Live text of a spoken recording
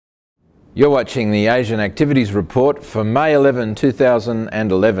You're watching the Asian Activities Report for May 11,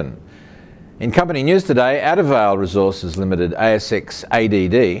 2011. In company news today, Adavale Resources Limited, ASX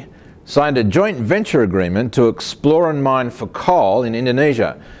ADD, signed a joint venture agreement to explore and mine for coal in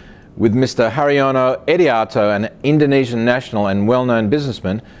Indonesia with Mr Haryono Eddyarto, an Indonesian national and well-known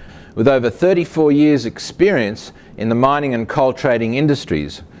businessman with over 34 years' experience in the mining and coal trading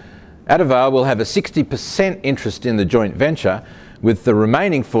industries. Adavale will have a 60% interest in the joint venture, with the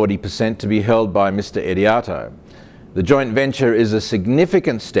remaining 40% to be held by Mr Eddyarto. The joint venture is a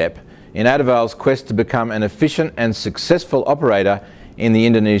significant step in Adavale's quest to become an efficient and successful operator in the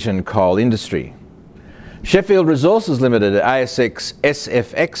Indonesian coal industry. Sheffield Resources Limited, ASX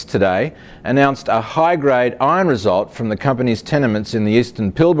SFX, today announced a high-grade iron result from the company's tenements in the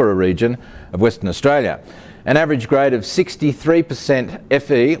eastern Pilbara region of Western Australia. An average grade of 63%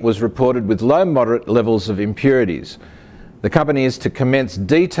 Fe was reported with low-moderate levels of impurities. The company is to commence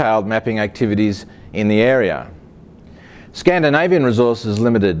detailed mapping activities in the area. Scandinavian Resources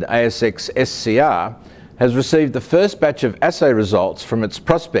Limited, ASX SCR, has received the first batch of assay results from its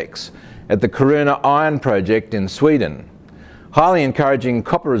prospects at the Kiruna Iron Project in Sweden. Highly encouraging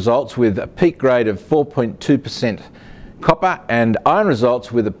copper results with a peak grade of 4.2% copper and iron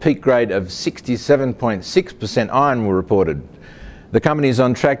results with a peak grade of 67.6% iron were reported. The company is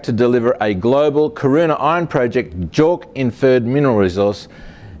on track to deliver a global Kiruna Iron Project JORC inferred mineral resource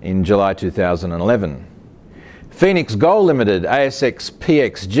in July 2011. Phoenix Gold Limited, ASX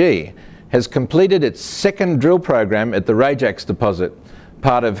PXG, has completed its second drill program at the Rajax deposit,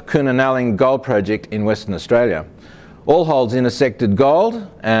 part of Kunanaling Gold Project in Western Australia. All holes intersected gold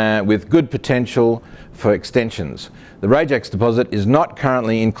with good potential for extensions. The Rajax deposit is not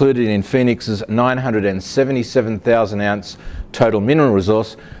currently included in Phoenix's 977,000 ounce total mineral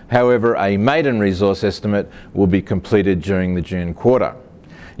resource. However, a maiden resource estimate will be completed during the June quarter.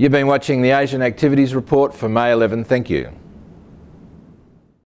 You've been watching the Asian Activities Report for May 11. Thank you.